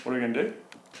What are we going to do?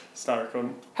 Start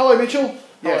recording. Hello, Mitchell.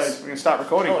 Yes, Hello. we're going to start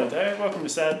recording. Hello, Dave. Welcome to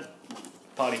Sad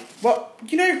Party. Well,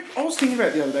 I was thinking about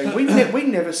it the other day. We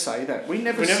never say that. We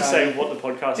never say what the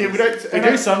podcast Yeah, is. we don't. We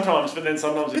do sometimes, but then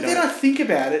sometimes we But don't. then I think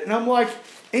about it, and I'm like,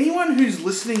 anyone who's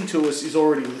listening to us is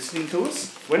already listening to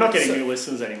us. We're not getting new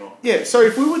listeners anymore. Yeah, so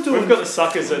if we were doing... We've got the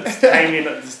suckers that came in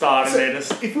at the start and they're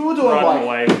just if we were doing riding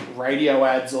like away. radio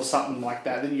ads or something like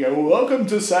that, then you go, welcome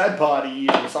to Sad Party,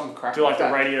 or some crap Do like the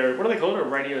that. radio... What do they call it? A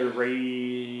radio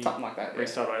Something like that, yeah.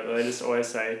 Restart. They just always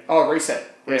say... Oh,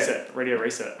 reset. Reset. Yeah. Radio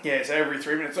reset. Yeah, so every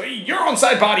 3 minutes, so you're on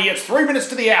Sad Party, it's 3 minutes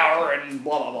to the hour, and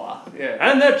blah, blah, blah. Yeah.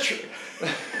 And the...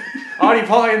 Artie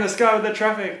Pie in the sky with the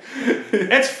traffic.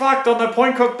 It's fucked on the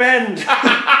Point Cook Bend.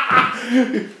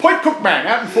 Point Cook man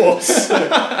out in force.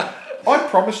 I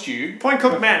promised you. Point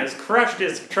Cook man has crashed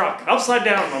his truck upside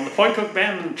down on the Point Cook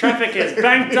Bend. Traffic is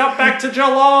banked up back to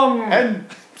Geelong. And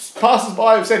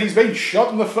passers-by have said he's been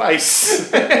shot in the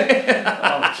face.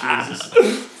 Oh, Jesus.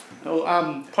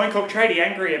 Well, Point Cook tradie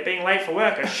angry at being late for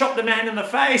work has shot the man in the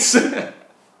face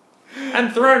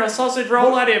and thrown a sausage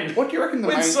roll at him. What do you reckon the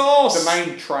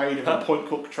main trade of a Point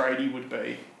Cook tradie would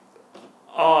be?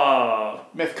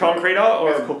 Meth concreter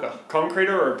or meth cooker.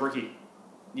 Concreter or a brickie?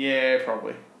 Yeah,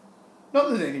 probably. Not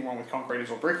that there's anything wrong with concreters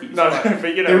or brickies. No,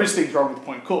 but you know. There is things wrong with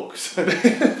Point Cooks. On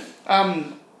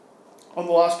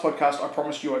the last podcast, I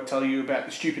promised you I'd tell you about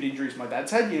the stupid injuries my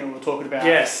dad's had. You know, we were talking about...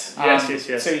 Yes.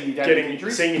 Seeing your dad with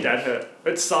injuries. Seeing your dad hurt.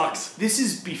 It sucks. This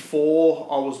is before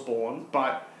I was born,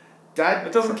 but Dad...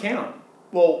 It doesn't count.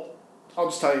 Well, I'll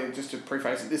just tell you, just to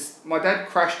preface it, my dad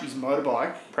crashed his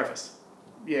motorbike. Preface.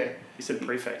 Yeah. You said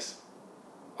preface.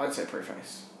 I'd say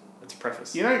preface. It's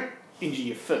preface. You don't injure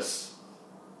your fist.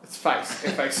 It's face.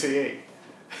 F-A-C-E.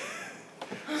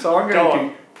 So I'm going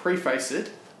to preface it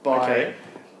by...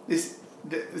 This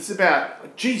is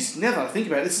about... Geez, now that I think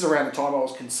about it, this is around the time I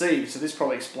was conceived, so this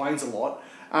probably explains a lot.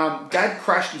 Dad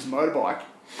crashed his motorbike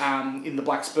in the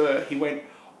Black Spur. He went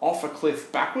off a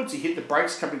cliff backwards. He hit the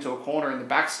brakes coming into a corner and the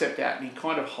back stepped out and he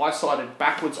kind of high-sided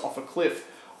backwards off a cliff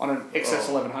on an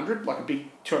XS 1100, like a big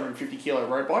 250 kilo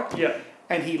road bike. Yeah.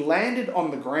 And he landed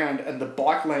on the ground and the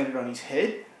bike landed on his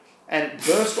head and it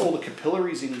burst all the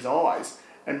capillaries in his eyes.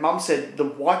 And Mum said the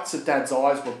whites of Dad's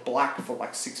eyes were black for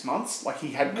like 6 months. Like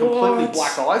he had completely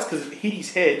black eyes because it hit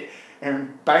his head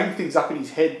and banged things up in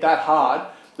his head that hard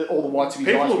that all the whites of his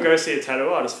eyes People will go see a tattoo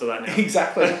artist for that now.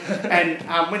 Exactly. And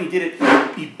when he did it,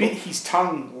 he bit his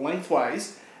tongue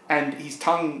lengthways and his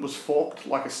tongue was forked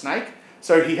like a snake.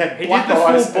 So he had black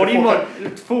eyes. Full body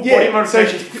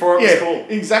modifications before it was cool.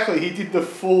 Exactly. He did the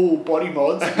full body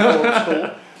mods before it was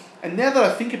cool. And now that I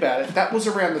think about it, that was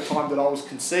around the time that I was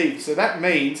conceived. So that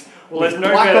means there's no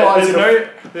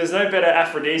better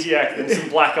aphrodisiac than some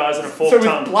black eyes and a forked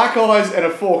tongue. With black eyes and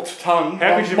a forked tongue,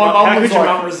 how could your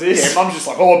mum resist? Yeah, Mum's just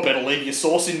like, oh, I better leave your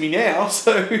sauce in me now.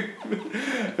 So,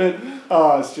 but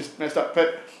it's just messed up.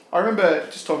 But I remember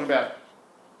just talking about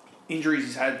injuries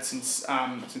he's had since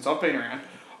I've been around.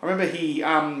 I remember he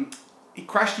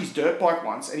crashed his dirt bike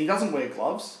once and he doesn't wear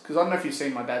gloves because I don't know if you've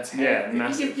seen my dad's hand. Yeah,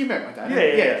 massive. You met my dad.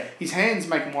 Yeah. His hands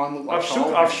make mine look like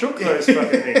I've shook those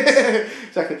fucking things.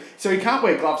 Exactly. So he can't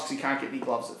wear gloves because he can't get any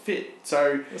gloves that fit.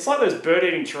 So it's like those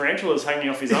bird-eating tarantulas hanging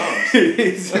off his arms. It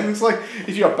is. It looks like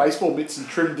if you got baseball mitts and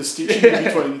trimmed the stitching in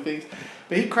between things.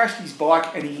 But he crashed his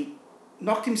bike and he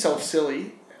knocked himself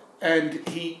silly and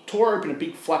he tore open a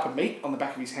big flap of meat on the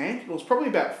back of his hand. It was probably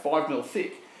about 5 mil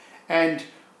thick. And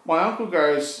my uncle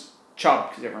goes... Chub,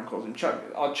 because everyone calls him Chub.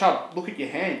 Oh, Chub, look at your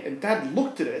hand. And Dad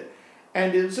looked at it,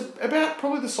 and it was about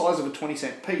probably the size of a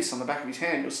 20-cent piece on the back of his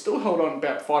hand. It was still held on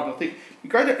about 5 mil thick. He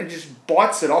grabs it and just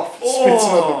bites it off and spits it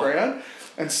on the ground.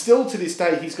 And still to this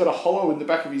day, he's got a hollow in the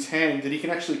back of his hand that he can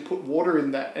actually put water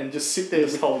in that and just sit there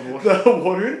with the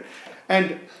water in.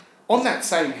 And on that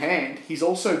same hand, he's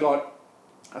also got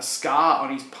a scar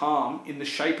on his palm in the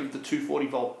shape of the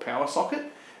 240-volt power socket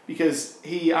because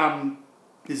he...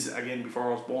 This is, again, before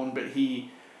I was born, but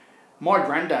my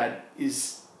granddad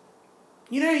is,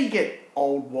 you get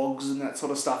old wogs and that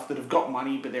sort of stuff that have got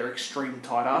money, but they're extreme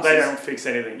tight asses. They don't fix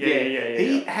anything. Yeah.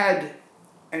 He had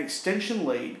an extension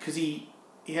lead because he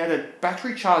had a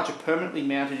battery charger permanently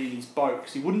mounted in his boat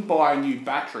because he wouldn't buy a new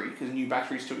battery because a new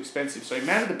battery is too expensive. So he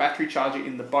mounted the battery charger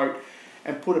in the boat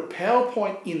and put a power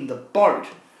point in the boat.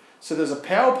 So there's a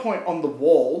power point on the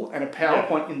wall and a power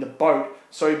point in the boat.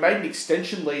 So he made an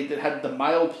extension lead that had the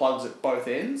male plugs at both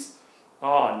ends.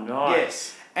 Oh, nice.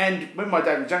 Yes. And when my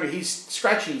dad was younger, he's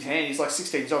scratching his hand. He's like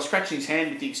 16 years old, scratching his hand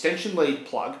with the extension lead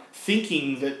plug,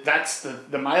 thinking that that's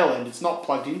the male end. It's not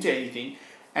plugged into anything.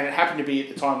 And it happened to be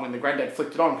at the time when the granddad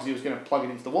flicked it on because he was going to plug it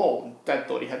into the wall. And Dad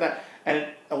thought he had that. and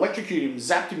it electrocuted him,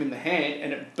 zapped him in the hand,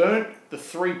 and it burnt the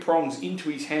 3 prongs into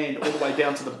his hand all the way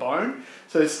down to the bone.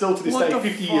 So still to this What day, the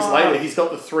 50 years fuck? later, he's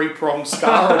got the 3-prong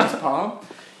scar on his palm.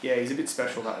 Yeah, he's a bit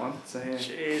special, that one. So yeah.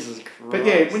 Jesus Christ. But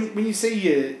yeah, when you see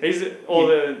your... Or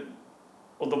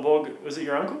the bog, was it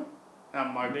your uncle?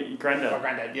 Your granddad. My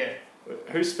granddad, yeah.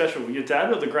 Who's special, your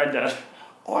dad or the granddad?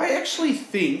 I actually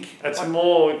think... It's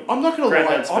more I'm not going to lie,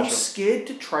 granddad I'm special. scared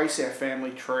to trace our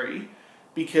family tree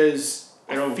because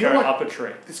It'll I feel go like up a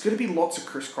tree. there's going to be lots of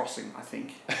crisscrossing, I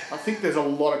think. I think there's a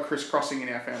lot of crisscrossing in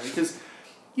our family because have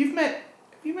you met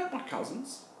my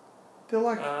cousins? They're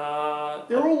like...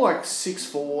 they're all like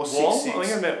 6'4", 6'6". I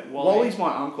think I met Wally. Wally's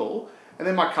my uncle, and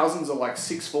then my cousins are like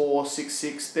 6'4",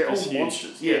 6'6". They're That's all huge.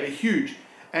 monsters. Yeah, they're huge.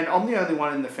 And I'm the only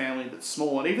one in the family that's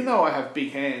small. And even though I have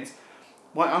big hands,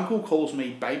 my uncle calls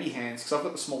me baby hands because I've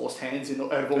got the smallest hands out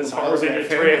of all the males in our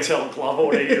family. 3XL glove or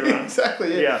whatever you run.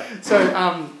 Exactly, yeah.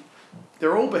 So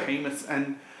they're all behemoths,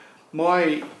 and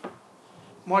my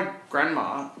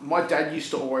grandma, my dad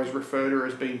used to always refer to her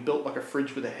as being built like a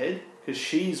fridge with a head. Because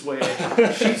she's where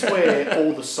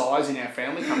all the size in our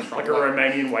family comes from. Like a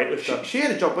Romanian weightlifter. She had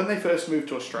a job when they first moved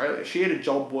to Australia. She had a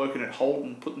job working at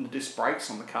Holden, putting the disc brakes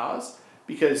on the cars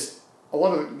because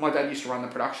my dad used to run the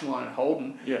production line at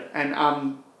Holden. Yeah. And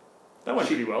that went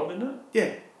pretty well, didn't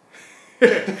it? Yeah.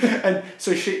 And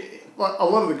so a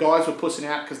lot of the guys were pussing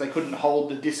out because they couldn't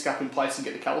hold the disc up in place and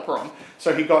get the caliper on.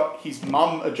 So he got his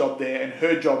mum a job there, and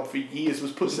her job for years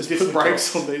was putting the disc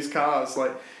brakes on these cars.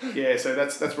 Like, yeah, so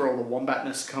that's where all the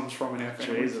wombatness comes from in our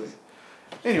family. Jesus.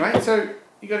 Anyway, so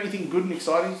you got anything good and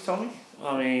exciting to tell me?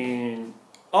 I mean,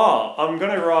 I'm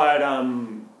gonna ride.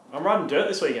 I'm riding dirt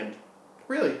this weekend.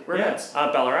 Really? Whereabouts?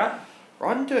 Yeah. Ballarat.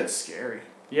 Riding dirt's scary.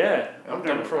 Yeah, I've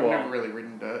done it for a while. I've never really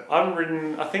ridden dirt. I haven't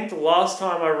ridden. I think the last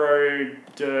time I rode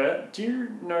dirt. Do you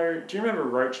remember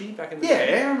Rochi back in the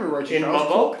day? Yeah, I remember Rochi. In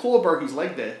Mumble? Claw broke his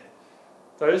leg there.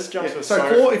 Those jumps were so so.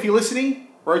 Claw, if you're listening,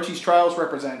 Rochi's Trails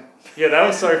represent. Yeah, that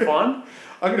was so fun.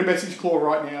 I'm going to message Claw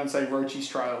right now and say Rochi's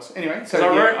Trails. Anyway, so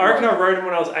I reckon I rode him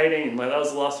when I was 18. Like that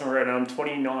was the last time I rode, and I'm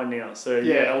 29 now. So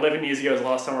yeah, 11 years ago was the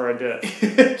last time I rode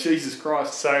dirt. Jesus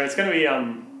Christ! So it's gonna be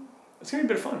a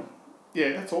bit of fun. Yeah,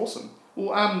 that's awesome.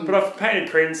 Well, but I've painted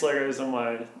Credence logos on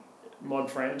my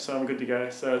mod frame, so I'm good to go.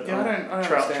 So yeah, I don't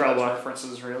understand those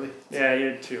references really. Yeah,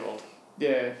 you're too old.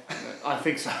 Yeah, I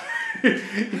think so.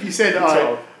 If you said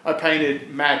I painted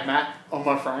Mad Matt on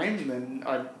my frame, then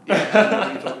I know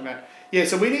what you're talking about. Yeah,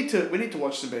 so we need to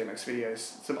watch some BMX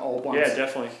videos, some old ones. Yeah,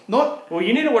 definitely. Well,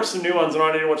 you need to watch some new ones, and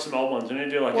I need to watch some old ones. We need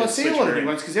to do I see a lot of new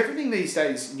ones because everything these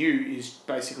days new is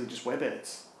basically just web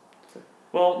edits.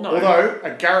 Well, no. Although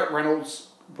a Garrett Reynolds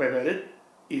web edit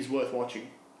is worth watching.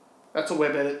 That's a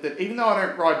web edit that, even though I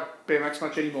don't ride BMX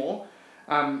much anymore,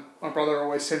 my brother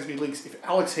always sends me links. If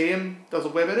Alex Ham does a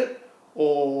web edit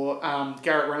or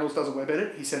Garrett Reynolds does a web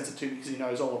edit, he sends it to me because he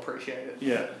knows I'll appreciate it.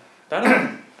 Yeah.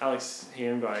 That Alex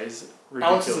Ham guy is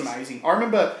ridiculous. Alex is amazing. I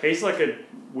remember... He's like a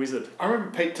wizard. I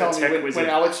remember Pete telling me when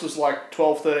Alex was like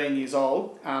 12, 13 years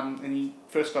old and he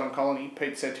first got on Colony,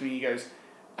 Pete said to me, he goes,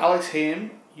 Alex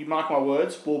Ham, you mark my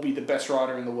words, will be the best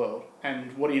rider in the world.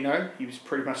 And what do you know? He was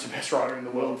pretty much the best rider in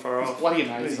the world. He's bloody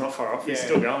amazing. He's not far off. Yeah. He's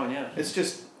still going, yeah. It's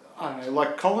just, I don't know,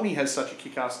 like Colony has such a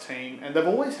kick-ass team and they've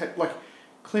always had, like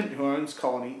Clint who owns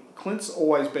Colony, Clint's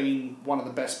always been one of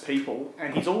the best people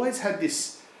and he's always had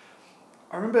this,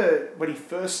 I remember when he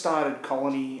first started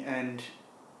Colony and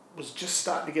was just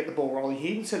starting to get the ball rolling, he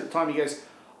even said at the time, he goes,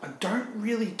 I don't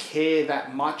really care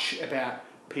that much about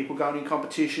people going in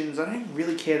competitions. I don't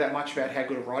really care that much about how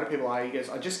good a rider people are. He goes,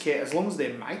 I just care as long as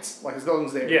they're mates, like as long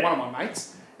as they're one of my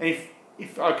mates. And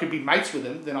if I could be mates with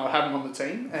them, then I'll have them on the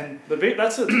team. And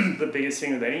that's the biggest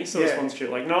thing with any sort of sponsorship.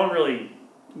 Like no one really...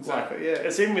 Exactly,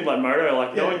 It's even with like moto,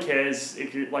 like no one cares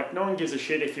if you like no one gives a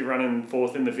shit if you're running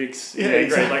fourth in the VIX.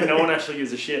 Exactly. Like no one actually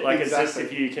gives a shit. Like it's just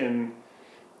if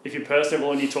you're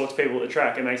personable and you talk to people at the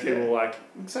track, it makes people like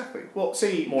Well,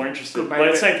 see, more interested. Like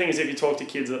the same thing as if you talk to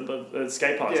kids at the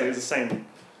skate parks. Like, it's the same.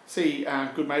 See,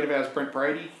 good mate of ours, Brent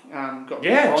Brady, got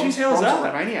bronze that?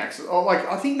 at Romaniacs. Oh, like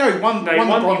I think won the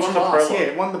bronze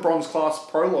class. Won the bronze class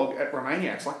prologue at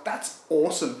Romaniacs. Like that's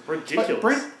awesome. Ridiculous. Like,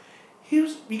 Brent,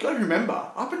 you got to remember,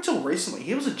 up until recently,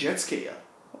 he was a jet skier.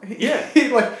 Yeah. He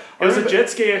was a jet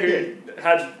skier who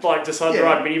had like decided to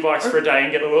ride mini bikes for a day and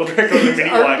get the world record on a mini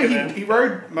bike. And then... he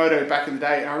rode moto back in the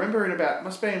day, and I remember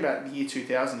must have been about the year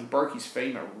 2000, he broke his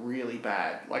femur really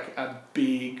bad, like a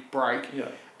big break. Yeah.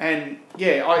 And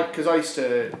because I used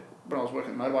to, when I was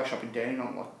working at the motorbike shop in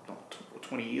Dandenong, like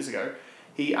 20 years ago,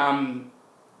 he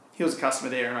was a customer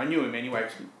there, and I knew him anyway,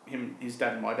 because his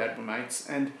dad and my dad were mates,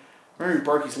 and I remember he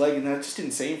broke his leg and I just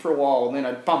didn't see him for a while and then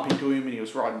I'd bump into him and he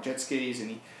was riding jet skis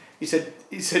and He said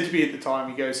to me at the time,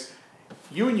 he goes,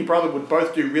 "You and your brother would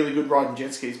both do really good riding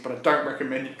jet skis, but I don't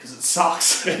recommend it because it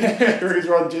sucks." Because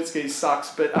riding jet skis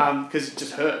sucks, but because it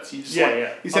just hurts. You just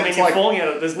He said you're falling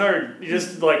out. There's no. You're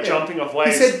just jumping off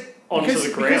waves onto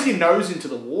the ground. Because your nose into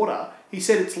the water. He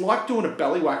said it's like doing a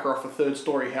belly whacker off a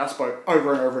 3rd-story houseboat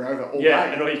over and over and over all day. Yeah,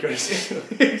 and all you got is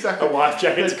exactly. a life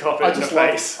jacket to cop it in the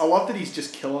face. I love that he's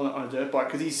just killing it on a dirt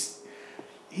bike because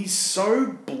he's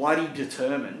so bloody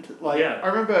determined. Like I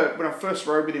remember when I first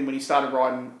rode with him when he started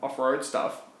riding off-road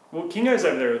stuff. Well, Kingo's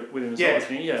over there with him as well,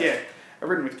 isn't he? Yeah, I've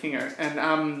ridden with Kingo.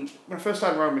 And when I first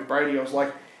started riding with Brady, I was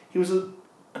like, he was a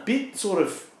bit sort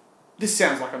of, this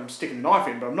sounds like I'm sticking a knife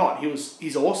in, but I'm not.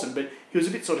 He's awesome, but he was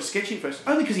a bit sort of sketchy at first,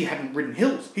 only because he hadn't ridden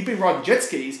hills. He'd been riding jet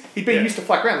skis. He'd been used to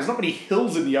flat ground. There's not many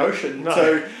hills in the ocean. No.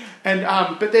 So,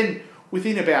 but then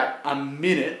within about a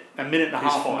minute and a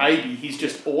half maybe, he's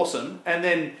just awesome. And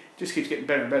then just keeps getting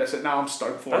better and better. So, no, I'm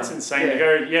stoked for him. That's insane to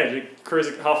go, to cruise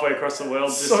halfway across the world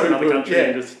just so to another good,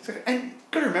 country. And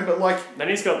got to remember, like... Then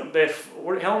he's got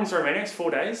how long's the remaining?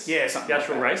 4 days? Yeah, something the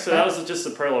actual like that. race. So that was just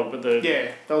the prologue, but the...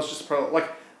 Yeah, that was just the prologue. Like,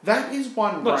 that is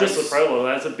one Not race... just the prologue,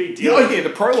 that's a big deal. The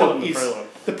prologue is...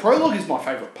 The prologue is my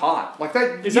favourite part. Like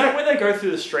that. Is that where they go through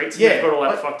the streets and they've got all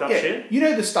that fucked up shit? You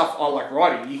know the stuff I like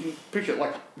riding. You can picture it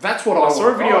like that's what I saw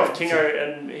a video ride. of Kingo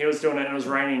and he was doing it and it was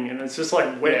raining and it's just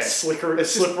like wet, slippery,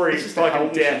 it's just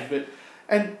fucking death.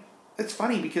 And it's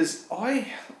funny because I've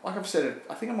said it.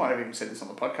 I think I might have even said this on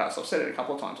the podcast. I've said it a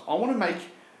couple of times. I want to make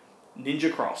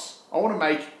Ninja Cross. I want to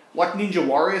make like Ninja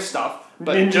Warrior stuff,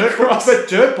 but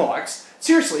dirt bikes.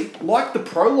 Seriously, like the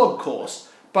prologue course.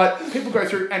 But people go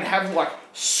through and have like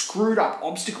screwed up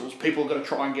obstacles people are going to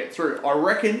try and get through. I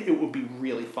reckon it would be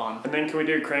really fun. And then can we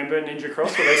do Cranbourne Ninja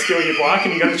Cross where they steal your bike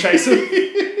and you got to chase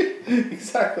them?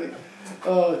 Exactly.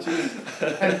 Oh, jeez.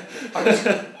 And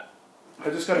I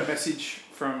just got a message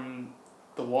from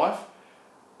the wife.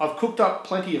 I've cooked up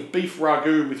plenty of beef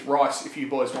ragu with rice if you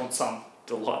boys want some.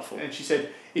 Delightful. And she said,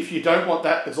 if you don't want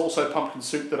that, there's also pumpkin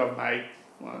soup that I've made.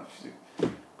 Well, she's a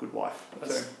good wife.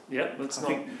 That's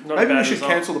not maybe we should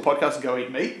cancel the podcast and go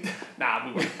eat meat. Nah,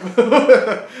 we won't.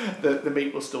 the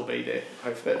meat will still be there.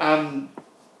 Hopefully.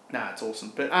 It's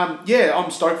awesome. But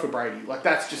I'm stoked for Brady. Like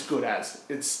that's just good as.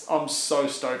 I'm so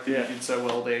stoked that he did so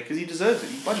well there because he deserves it.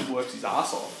 He bloody works his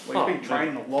ass off. Like, he's been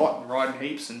training a lot and riding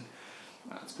heaps and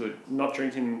it's good. Not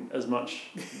drinking as much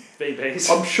VBs.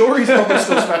 I'm sure he's probably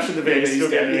still smashing the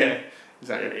VBs down. Yeah,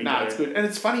 exactly. It's good. And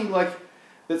it's funny, like,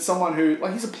 that someone who,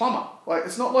 like, he's a plumber. Like,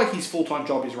 it's not like his full-time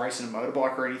job is racing a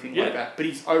motorbike or anything like that, but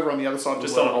he's over on the other side of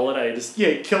the world. Just on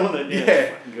holiday. Killing it.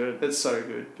 Yeah. Good. It's so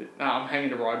good. But I'm hanging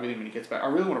to ride with him when he gets back. I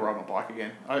really want to ride my bike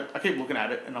again. I keep looking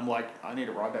at it and I'm like, I need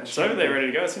to ride that shit. It's over there ready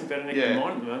to go. It's in better nick than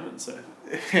mine at the moment. So.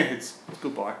 It's a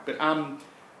good bike. But, I don't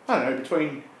know,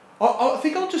 between... I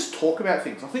think I'll just talk about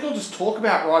things. I think I'll just talk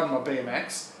about riding my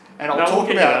BMX and I'll talk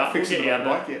about fixing the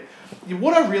motorbike.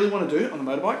 What I really want to do on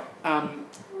the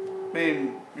motorbike, me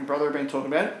and my brother have been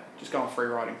talking about it, just going free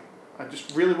riding. I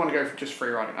just really want to go for just free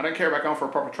riding. I don't care about going for a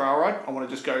proper trail ride. I want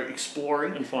to just go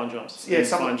exploring. And find jumps. Yeah,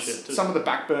 some of the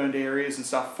backburned areas and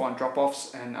stuff, find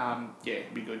drop-offs, and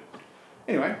it'd be good.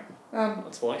 Anyway,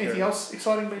 anything else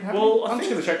exciting been happening? Well, I'm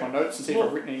just going to check my notes and see if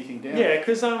I've written anything down. Yeah,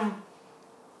 because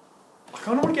I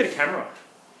kind of want to get a camera.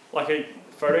 Like a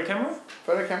photo camera.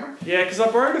 Photo camera? Yeah, because I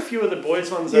borrowed a few of the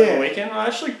boys' ones over the weekend. I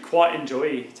actually quite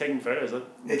enjoy taking photos.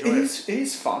 It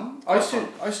is fun. I still.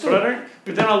 But I don't.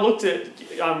 But then I looked at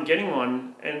getting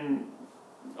one, and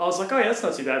I was like, oh yeah, that's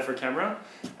not too bad for a camera.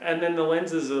 And then the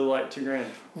lenses are like $2,000.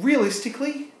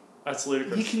 Realistically, that's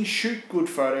ludicrous. You can shoot good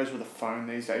photos with a phone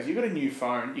these days. You've got a new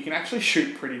phone. You can actually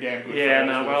shoot pretty damn good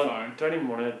photos with a phone. Don't even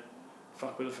want to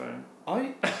fuck with a phone.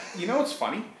 You know what's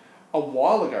funny? A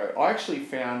while ago, I actually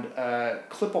found a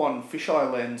clip-on fisheye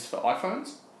lens for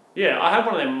iPhones. Yeah, I have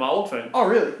one of them on my old phone. Oh,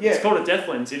 really? Yeah. It's called a depth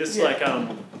lens. You just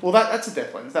Well, that's a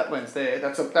depth lens. That lens there.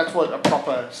 That's what a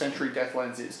proper Century depth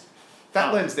lens is.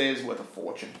 That lens there is worth a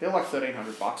fortune. They're like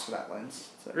 $1,300 for that lens.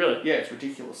 So, really? Yeah, it's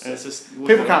ridiculous. And it's just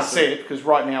people can't see it because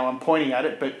right now I'm pointing at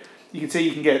it, but you can see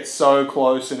you can get it so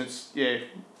close and it's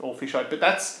all fisheye. But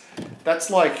that's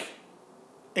like.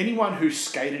 Anyone who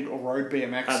skated or rode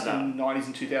BMX in the 90s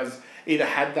and 2000s either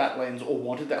had that lens or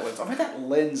wanted that lens. I've had that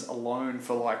lens alone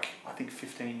for I think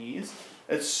 15 years.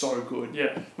 It's so good.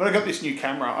 Yeah. When I got this new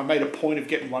camera, I made a point of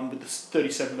getting one with this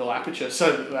 37mm aperture so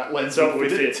that lens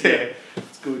would fit. Yeah,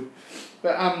 it's good.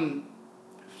 But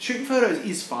shooting photos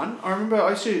is fun. I remember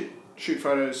I used to shoot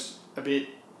photos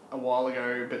a while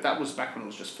ago, but that was back when it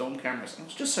was just film cameras. And it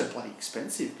was just so bloody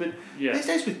expensive. But these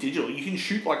days with digital, you can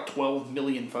shoot like 12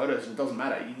 million photos and it doesn't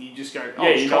matter. You just go,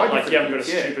 you haven't got a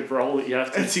stupid roll that you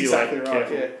have to That's exactly right,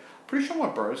 careful. yeah. Pretty sure my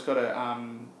bro's got a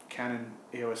Canon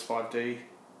EOS 5D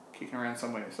kicking around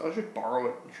somewhere, so I should borrow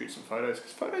it and shoot some photos,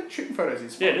 because shooting photos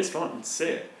is fun. Yeah, it is fun. It's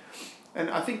sick.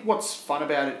 And I think what's fun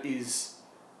about it is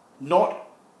not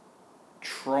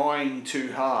trying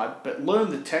too hard, but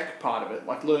learn the tech part of it,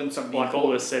 like learn some of the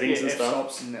all the settings and stuff,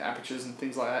 f-stops and the apertures and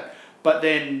things like that. But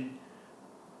then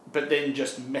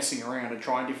just messing around and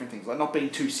trying different things, like not being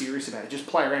too serious about it. Just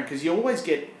play around, because you always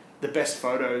get the best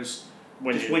photos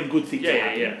when good things are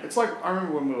happening. Yeah. It's like, I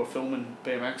remember when we were filming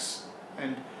BMX,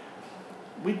 and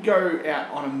we'd go out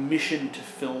on a mission to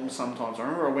film sometimes. I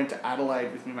remember I went to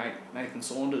Adelaide with my mate Nathan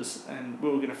Saunders, and we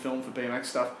were going to film for BMX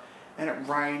stuff, and it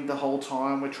rained the whole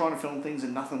time. We're trying to film things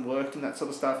and nothing worked and that sort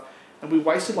of stuff. And we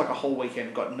wasted like a whole weekend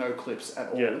and got no clips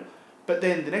at all. Yeah. But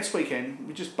then the next weekend,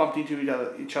 we just bumped into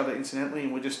each other incidentally,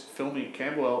 and we're just filming at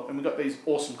Camberwell, and we got these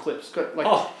awesome clips.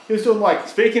 He was doing like...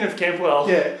 Speaking of Camberwell,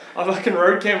 yeah, I fucking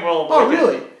rode Camberwell. Oh,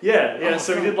 really? Yeah.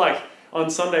 So we did on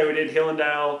Sunday we did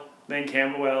Hillendale, then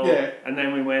Camberwell, and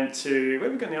then we went to...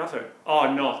 Where we got in the Arthur?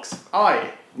 Oh, Knox. Oh,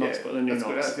 yeah. Knox, but the new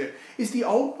Knox. Good. Is the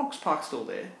old Knox Park still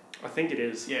there? I think it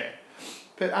is. Yeah.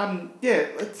 But,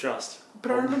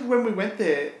 But I remember when we went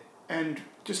there and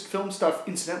just filmed stuff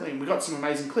incidentally, and we got some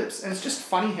amazing clips, and it's just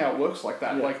funny how it works like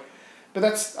that. Yeah. But I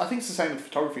think it's the same with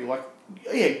photography.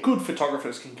 Good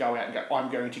photographers can go out and go, I'm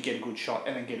going to get a good shot,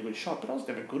 and then get a good shot, but I was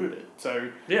never good at it.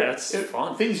 So yeah, it's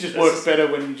fun. Things just work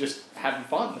better when you're just having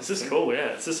fun. It's just cool, yeah.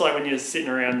 It's just like when you're sitting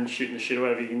around shooting the shit or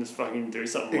whatever, you can just fucking do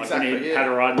something. Exactly, when you had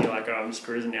a ride and you're like, oh, I'm just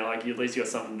cruising now, at least you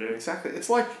got something to do. Exactly. It's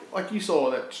like you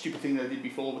saw that stupid thing they did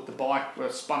before with the bike where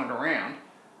I spun it around.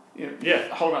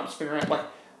 Hold it up and spin around.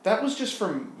 That was just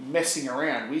from messing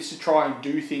around. We used to try and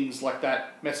do things like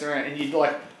that, mess around, and you'd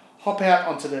hop out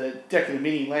onto the deck of the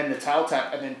Mini, land the tail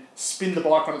tap, and then spin the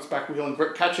bike on its back wheel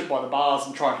and catch it by the bars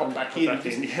and try and hop back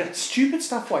in. Stupid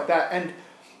stuff like that. And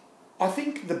I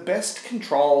think the best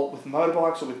control with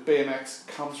motorbikes or with BMX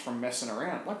comes from messing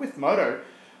around. Like with moto,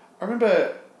 I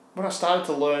remember when I started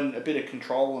to learn a bit of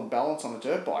control and balance on a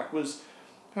dirt bike was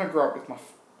when I grew up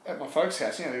at my folks'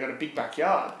 house. They got a big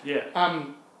backyard. Yeah.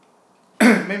 Me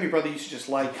and my brother used to just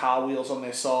lay car wheels on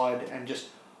their side and just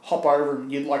hop over them.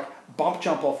 You'd bump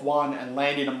jump off one and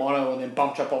land in a mono, and then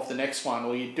bump jump off the next one.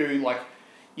 Or you'd do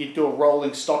a rolling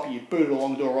stoppie, you'd boot it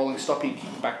along, do a rolling stoppie, and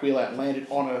kick the back wheel out and land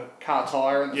it on a car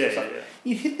tyre and stuff. Yeah.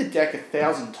 You'd hit the deck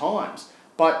 1,000 times,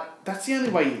 but that's the only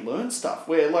way you learn stuff.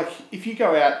 Where if you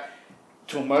go out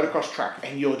to a motocross track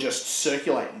and you're just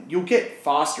circulating, you'll get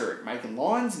faster at making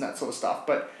lines and that sort of stuff.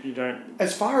 But you don't.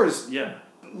 As far as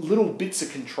little bits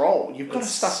of control, you've got to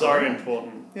stuff. So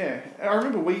important. Yeah, I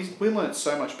remember we learnt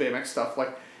so much BMX stuff.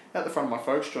 Out the front of my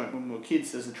folks' joint when we were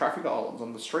kids, there's the traffic islands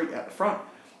on the street out the front.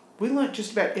 We learnt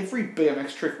just about every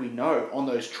BMX trick we know on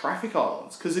those traffic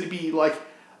islands, because it'd be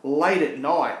late at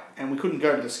night and we couldn't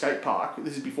go to the skate park.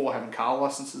 This is before having car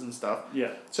licenses and stuff.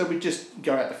 Yeah. So we'd just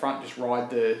go out the front, just ride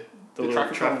the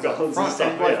traffic islands and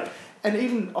stuff. And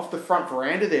even off the front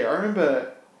veranda there, I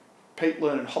remember Pete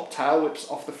learning hop tail whips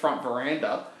off the front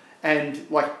veranda and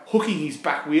hooking his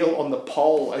back wheel on the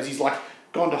pole as he's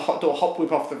gone to do a hop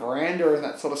whip off the veranda and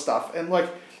that sort of stuff. And the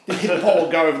hit the pole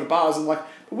would go over the bars and but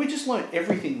we just learnt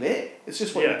everything there. It's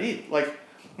just what we did.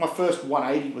 My first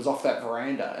 180 was off that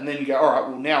veranda, and then you go, all right,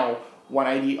 well now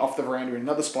 180 off the veranda in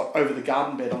another spot over the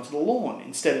garden bed onto the lawn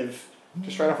instead of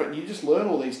just straight off it. And you just learn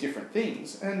all these different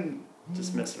things and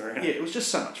just messing around. Yeah, it was just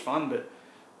so much fun. But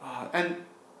and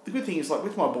the good thing is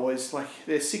with my boys,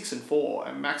 they're 6 and 4,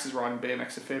 and Max is riding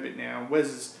BMX a fair bit now, and Wes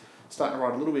is starting to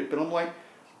ride a little bit. But I'm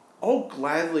I'll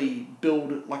gladly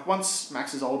build, once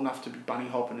Max is old enough to be bunny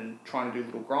hopping and trying to do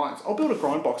little grinds, I'll build a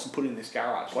grind box and put it in this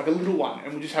garage, a little one,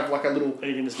 and we just have a little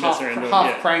you can just half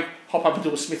crank, hop up and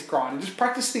do a Smith grind, and just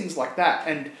practice things like that.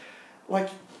 And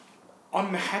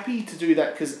I'm happy to do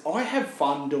that because I have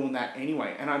fun doing that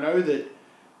anyway, and I know that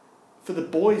for the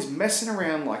boys, messing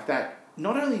around like that,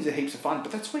 not only is it heaps of fun,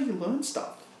 but that's where you learn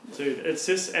stuff. Dude, it's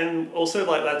just, and also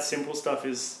that simple stuff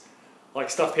is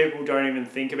stuff people don't even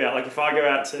think about. If I go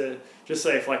out to, just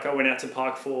say if I went out to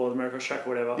Park 4 or the motocross track or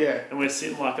whatever, and we're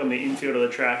sitting on the infield of the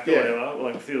track or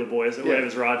whatever, a few of the boys or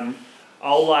whatever's riding,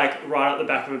 I'll ride at the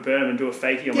back of a berm and do a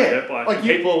fakie on my dirt bike.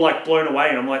 People are blown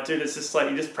away, and I'm dude, it's just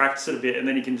you just practice it a bit and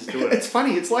then you can just do it. It's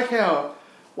funny. It's how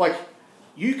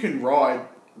you can ride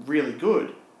really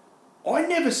good. I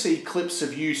never see clips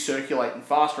of you circulating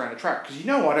fast around a track because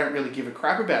I don't really give a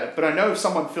crap about it. But I know if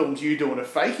someone films you doing a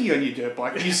fakie on your dirt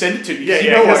bike, you send it to me.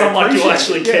 Because I'm you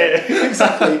actually care. Yeah,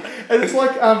 exactly. And it's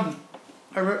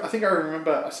I think I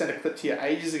remember I sent a clip to you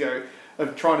ages ago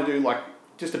of trying to do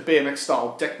just a BMX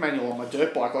style deck manual on my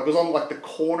dirt bike. It was on the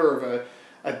corner of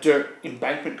a dirt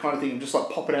embankment kind of thing and just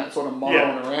popping out sort of mono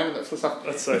and around and that sort of stuff.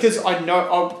 That's so because sick. I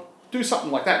know do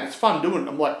something like that, and it's fun doing it.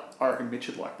 I'm like, I reckon Mitch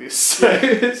would like this. So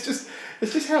it's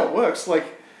just how it works. Like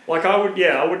I wouldn't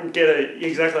get I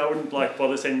wouldn't like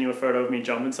bother sending you a photo of me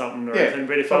jumping something or anything.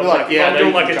 But if I'm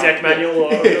doing like a deck manual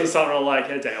or doing something, I'm like,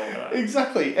 head to hell with that.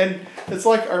 Exactly, and it's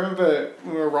like I remember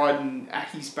when we were riding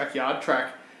Aki's backyard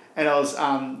track, and I was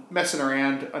messing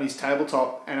around on his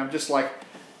tabletop, and I'm just like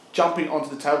jumping onto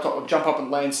the tabletop, or jump up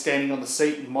and land standing on the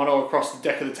seat and mono across the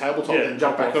deck of the tabletop, and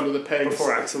jump back onto the pegs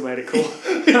before Axel made it cool.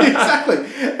 Exactly,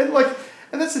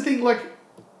 and that's the thing. Like,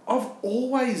 I've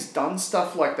always done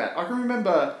stuff like that. I can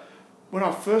remember when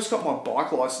I first got my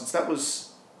bike license. That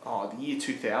was the year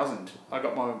 2000. I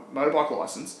got my motorbike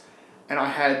license, and I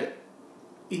had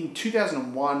in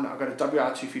 2001 I got a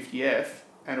WR250F,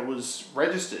 and it was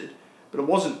registered. But it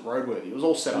wasn't roadworthy. It was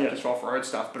all set up just for off-road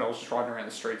stuff, but I was just riding around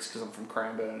the streets because I'm from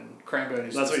Cranbourne, and Cranbourne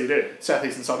is that's what you do.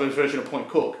 Southeastern suburbs version of Point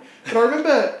Cook. But I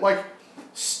remember, like,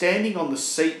 standing on the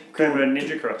seat... Cranbourne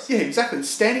Ninja Cross. Yeah, exactly.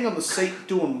 Standing on the seat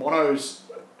doing monos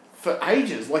for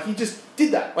ages. Like, you just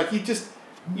did that. Like,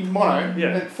 you mono,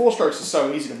 and 4 strokes is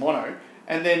so easy to mono,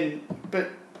 and then, but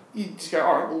you just go,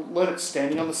 all right, well, learn it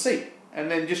standing on the seat, and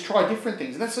then just try different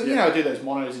things. And that's, I do those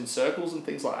monos in circles and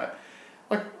things like that.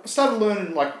 Like, I started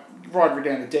learning, like, riding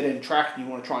down a dead-end track and you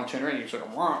want to try and turn around, you sort of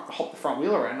hop the front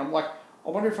wheel around, and I'm like, I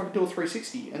wonder if I can do a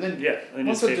 360. And then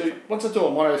once I do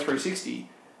a mono 360,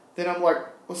 then I'm like,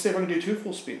 let's see if I can do 2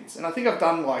 full spins. And I think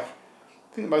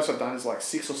the most I've done is like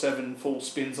 6 or 7 full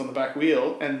spins on the back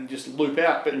wheel and just loop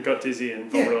out. But you got dizzy and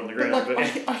vomited on the ground. But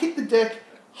I hit the deck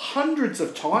hundreds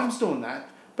of times doing that,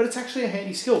 but it's actually a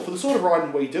handy skill. For the sort of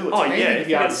riding we do, it's handy to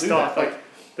be able to do that.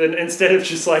 Then instead of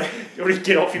just like, you want to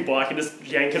get off your bike and just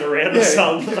yank it around or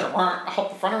something. Hop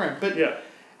the front around. But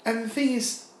and the thing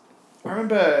is, I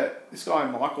remember this guy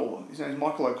Michael, his name's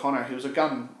Michael O'Connor, he was a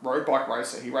gun road bike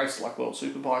racer. He raced like World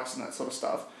Superbikes and that sort of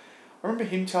stuff. I remember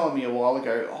him telling me a while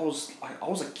ago, I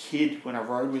was a kid when I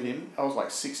rode with him. I was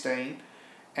like 16,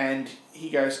 and he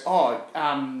goes,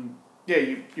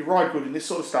 you ride good and this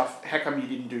sort of stuff. How come you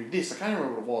didn't do this? I can't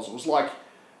remember what it was. It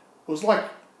was like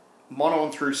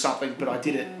monoing through something, but I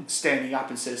did it standing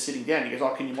up instead of sitting down. He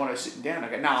goes, can you mono sitting down? I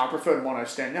go, no, I prefer to mono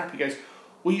standing up. He goes,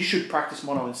 well, you should practice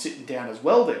mono and sitting down as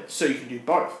well then, so you can do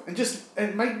both. And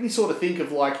it made me sort of think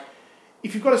of like,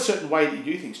 if you've got a certain way that you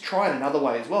do things, try it another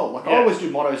way as well. Like I always do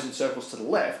monos in circles to the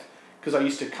left because I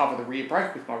used to cover the rear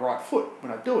brake with my right foot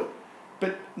when I do it.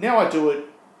 But now I do it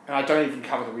and I don't even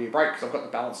cover the rear brake because I've got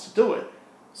the balance to do it.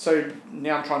 So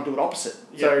now I'm trying to do it opposite.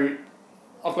 Yeah. So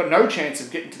I've got no chance of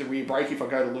getting to the rear brake if I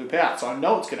go to loop out. So I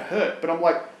know it's going to hurt. But I'm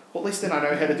like, well, at least then I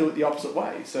know how to do it the opposite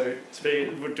way. So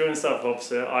we're doing stuff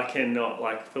opposite. I cannot,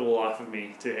 like, for the life of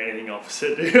me, do anything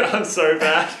opposite. I'm so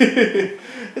bad.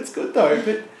 It's good though.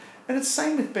 And it's the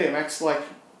same with BMX. Like,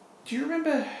 do you remember,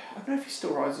 I don't know if he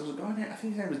still rides, there was a guy now, I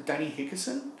think his name was Danny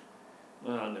Hickerson.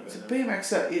 Oh, I never It's a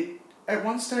BMXer. At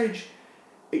one stage,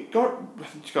 we're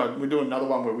doing another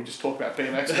one where we just talk about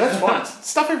BMX. So that's fine. It's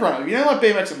stuff everyone, like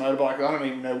BMX and motorbike, I don't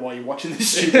even know why you're watching this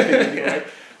stupid thing anyway.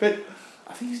 But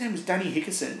I think his name was Danny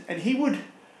Hickerson, and he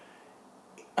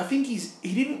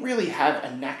didn't really have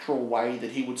a natural way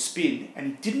that he would spin, and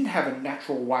he didn't have a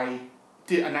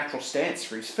natural stance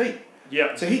for his feet.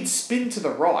 Yeah. So he'd spin to the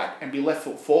right and be left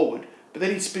foot forward, but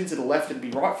then he'd spin to the left and be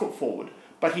right foot forward.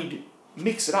 But he'd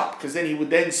mix it up because then he would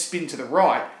then spin to the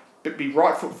right, but be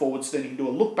right foot forward. So then he can do a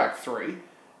look back 3,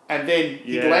 and then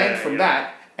he'd land from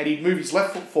that, and he'd move his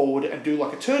left foot forward and do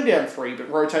like a turn down 3, but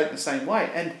rotate in the same way.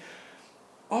 And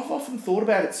I've often thought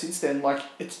about it since then. Like,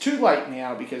 it's too late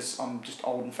now because I'm just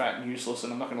old and fat and useless,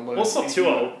 and I'm not going to learn. Well, it's not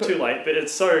too late, but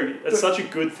it's such a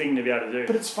good thing to be able to do.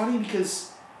 But it's funny because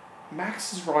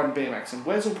Max is riding BMX, and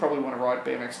Wes will probably want to ride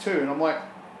BMX too. And I'm like,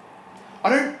 I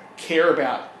don't care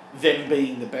about them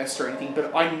being the best or anything,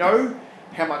 but I know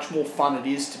how much more fun it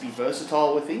is to be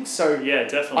versatile with things. So yeah,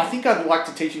 definitely. I think I'd like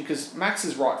to teach him because Max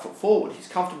is right foot forward. He's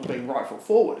comfortable being right foot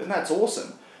forward, and that's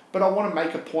awesome. But I want to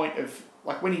make a point of,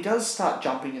 like, when he does start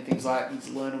jumping and things like that, he's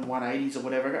learning 180s or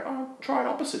whatever, I go, try it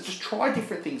opposite. Just try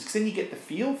different things because then you get the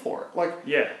feel for it. Like,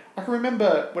 I can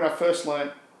remember when I first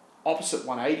learned opposite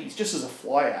 180s just as a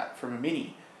fly out from a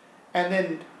Mini. And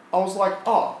then I was like,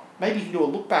 maybe you can do a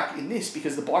look back in this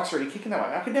because the bike's already kicking that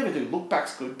way. I could never do look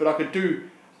backs good, but I could do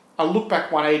a look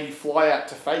back 180 fly out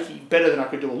to fakie better than I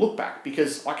could do a look back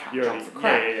because I can't jump for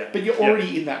crap. But you're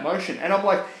already in that motion. And I'm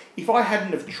like, if I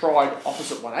hadn't have tried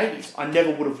opposite 180s, I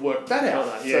never would have worked that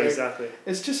out. Yeah, exactly.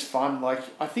 It's just fun. Like,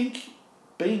 I think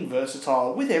being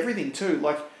versatile with everything too,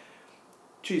 like,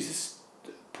 geez, this is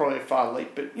probably a far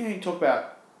leap, but you talk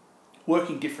about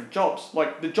working different jobs.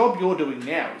 Like, the job you're doing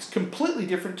now is completely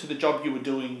different to the job you were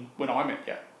doing when I met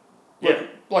you.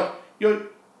 Like, you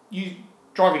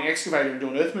driving an excavator and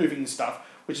doing earth moving and stuff,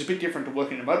 which is a bit different to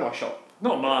working in a motorbike shop.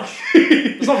 Not much.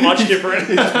 It's not much different.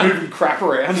 You're just moving crap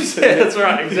around. Yeah, that's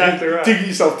right. Exactly right. Digging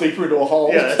yourself deeper into a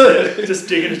hole. Yeah, that's it. Just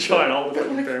digging to try and hold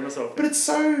it, bury myself. But it's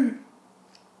so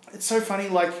funny.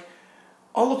 Like,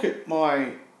 I look at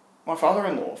my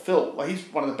father-in-law, Phil. Like, he's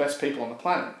one of the best people on the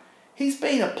planet. He's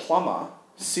been a plumber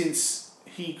since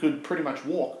he could pretty much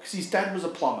walk, because his dad was a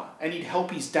plumber, and he'd help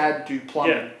his dad do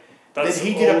plumbing. Yeah, then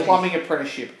he did a plumbing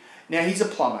apprenticeship. Now he's a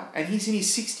plumber, and he's in his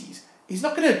 60s. He's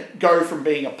not going to go from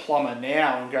being a plumber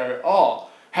now and go,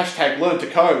 #learn to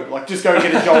code. Like, just go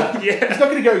get a job. Yeah. He's not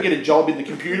going to go get a job in the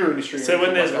computer industry. So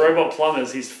when there's robot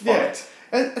plumbers, he's fucked.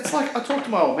 Yeah. And it's like, I talked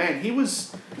to my old man. He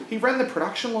ran the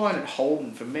production line at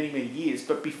Holden for many, many years.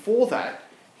 But before that,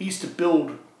 he used to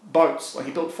build boats. Like,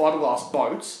 he built fiberglass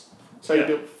boats. So he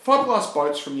built fiberglass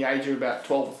boats from the age of about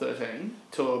 12 or 13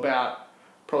 to about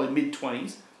probably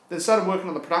mid-20s. Then started working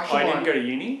on the production line. He didn't go to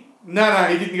uni? No,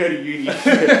 he didn't go to uni.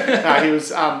 No, he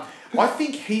was... I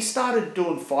think he started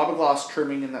doing fiberglass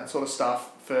trimming and that sort of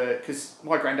stuff because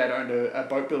my granddad owned a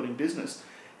boat building business.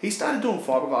 He started doing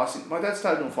fiberglassing. My dad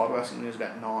started doing fiberglassing when he was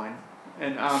about 9.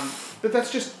 And but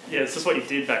that's just... Yeah, it's just what you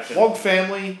did back then. Log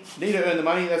family, need to earn the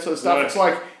money, that sort of stuff. It's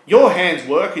like, your hands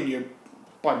work and you...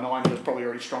 By 9, he was probably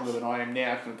already stronger than I am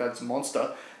now because my dad's a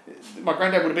monster. My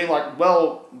granddad would have been like,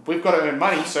 well, we've got to earn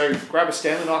money, so grab a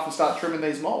Stanley knife and start trimming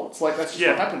these moulds. Like, that's just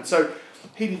what happened. So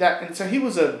he did that. And so he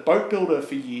was a boat builder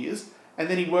for years, and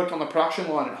then he worked on the production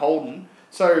line at Holden.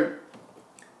 So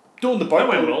doing the boat that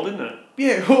went well, didn't it?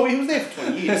 Yeah, well, he was there for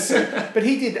 20 years. But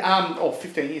he did,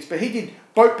 15 years, but he did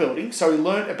boat building, so he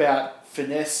learnt about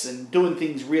finesse and doing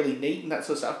things really neat and that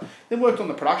sort of stuff. Then worked on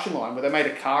the production line where they made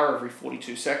a car every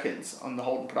 42 seconds on the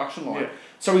Holden production line. Yeah.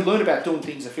 So he learned about doing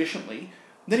things efficiently.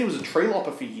 Then he was a tree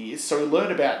lopper for years, so he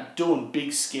learned about doing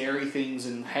big scary things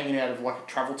and hanging out of like a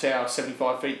travel tower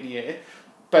 75 feet in the air.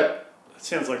 But that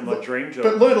sounds like my dream job.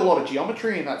 But learned a lot of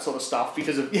geometry and that sort of stuff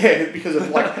because of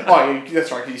like that's right,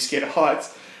 because he's scared of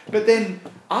heights. But then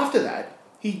after that,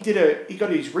 he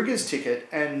got his rigger's ticket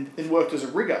and then worked as a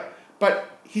rigger.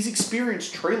 But his experience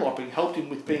tree lopping helped him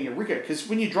with being a rigger, because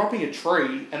when you're dropping a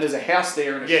tree and there's a house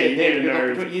there and a shed there,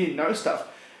 you need to know stuff.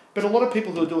 But a lot of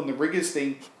people who are doing the riggers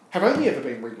thing have only ever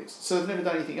been riggers, so they've never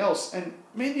done anything else. And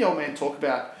me and the old man talk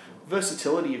about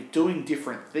versatility of doing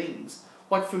different things.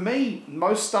 Like for me,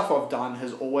 most stuff I've done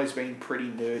has always been pretty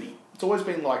nerdy. It's always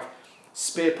been like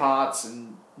spare parts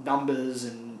and numbers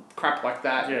and crap like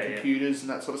that, and computers and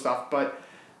that sort of stuff. But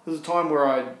there was a time where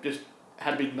I just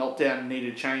had a big meltdown and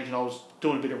needed a change, and I was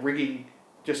doing a bit of rigging,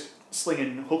 just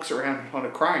slinging hooks around on a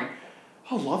crane.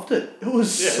 I loved it. It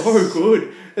was so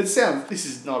good. This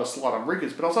is not a slight on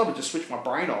riggers, but I was able to just switch my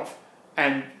brain off,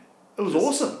 and it was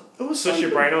awesome. It was switch your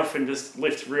brain off and just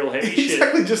lift real heavy shit.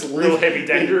 Exactly, just real heavy,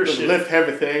 dangerous shit. Lift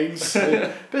heavy things.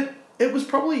 But it was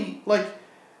probably like,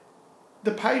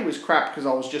 the pay was crap because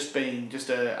I was just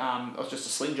a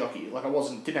sling jockey. Like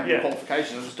didn't have any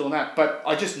qualifications. I was just doing that, but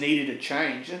I just needed a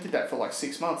change. I did that for like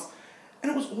 6 months.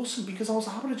 And it was awesome because I was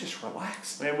able to just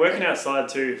relax. Man, working outside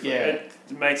too, it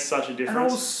makes such a difference. And I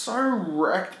was so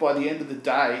wrecked by the end of the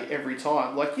day every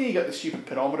time. Like, you got the stupid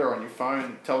pedometer on your phone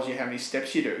that tells you how many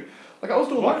steps you do. Like, I was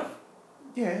doing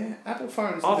Apple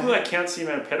phones. I feel that counts the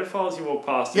amount of pedophiles you walk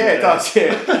past. Yeah, it does,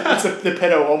 yeah. It's the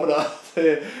pedo-ometer.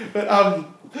 But,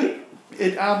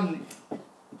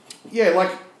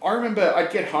 like, I remember I'd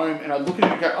get home and I'd look at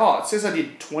it and go, it says I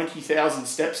did 20,000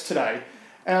 steps today.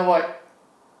 And I'm like...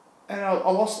 And I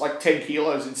lost like 10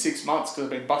 kilos in 6 months because I've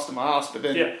been busting my ass. But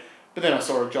then I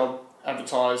saw a job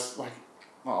advertised, like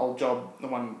my old job, the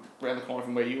one around the corner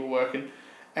from where you were working.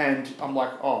 And I'm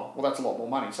like, well, that's a lot more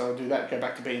money. So I'll do that, go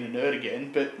back to being a nerd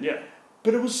again.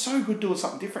 But it was so good doing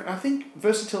something different. And I think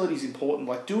versatility is important,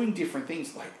 like doing different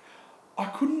things. Like, I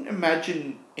couldn't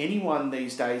imagine anyone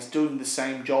these days doing the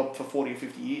same job for 40 or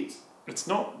 50 years. It's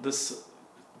not this...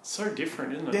 It's so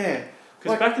different, isn't it? Yeah.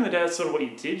 Because back in the day, that's sort of what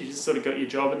you did. You just sort of got your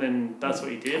job and then that's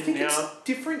what you did. I think it's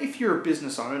different if you're a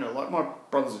business owner. Like, my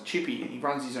brother's a chippy and he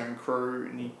runs his own crew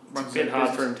and he runs his own business. It's a bit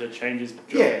hard for him to change his job.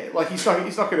 Yeah, like he's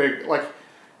not going to, like,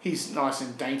 he's nice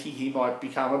and dainty. He might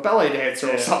become a ballet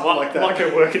dancer or something like that. Like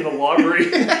at work in the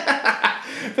library.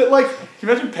 But like... Can you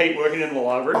imagine Pete working in the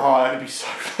library? Oh, that'd be so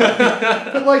funny.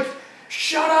 But like...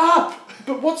 Shut up!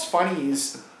 But what's funny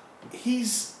is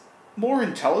he's more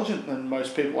intelligent than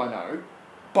most people I know,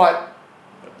 but...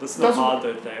 That's not hard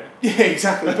though, there. Yeah,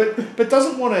 exactly. But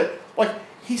doesn't want to... Like,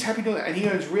 he's happy doing that, and he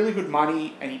earns really good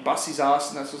money, and he busts his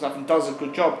ass and that sort of stuff, and does a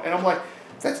good job. And I'm like,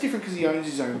 that's different because he owns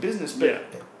his own business, but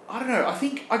I don't know.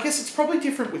 I guess it's probably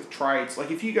different with trades. Like,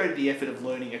 if you go to the effort of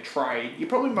learning a trade, you're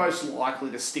probably most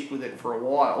likely to stick with it for a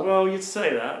while. Well, you'd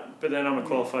say that, but then I'm a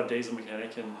qualified diesel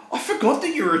mechanic, and I forgot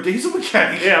that you were a diesel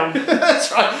mechanic. Yeah,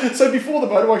 that's right. So before the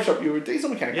motorbike shop, you were a diesel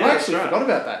mechanic. Yeah, I actually forgot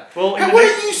about that. Well, why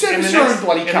don't you service your own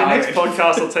bloody car? In the next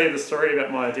podcast, I'll tell you the story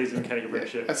about my diesel mechanic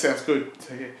apprenticeship. That sounds good.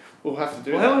 So yeah, we'll have to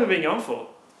do that. How long have we been going for?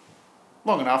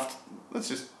 Long enough. Let's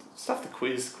just stuff the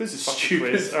quiz. Quiz is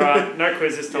stupid. Quiz. Alright, no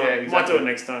quiz this time. Exactly. Might do it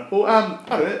next time. Well, I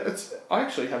don't know. I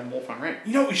actually have more fun rant.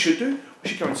 You know what we should do? We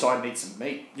should go inside and eat some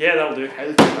meat. Yeah, that'll do. Hey,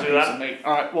 let's do that. Some meat.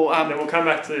 Alright, well, then we'll come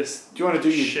back to this. Do you want to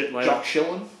do shit your later? jock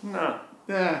shilling? No.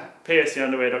 Yeah.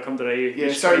 pstheunderwear.com.au.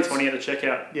 Yeah, so 2020 at the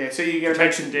checkout. Yeah, so you're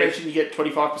going to mention you get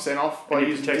 25% off by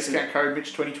using discount code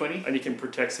Mitch2020. And you can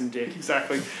protect some dick.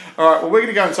 Exactly. Alright, well, we're going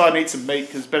to go inside and eat some meat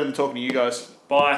because it's better than talking to you guys. Bye.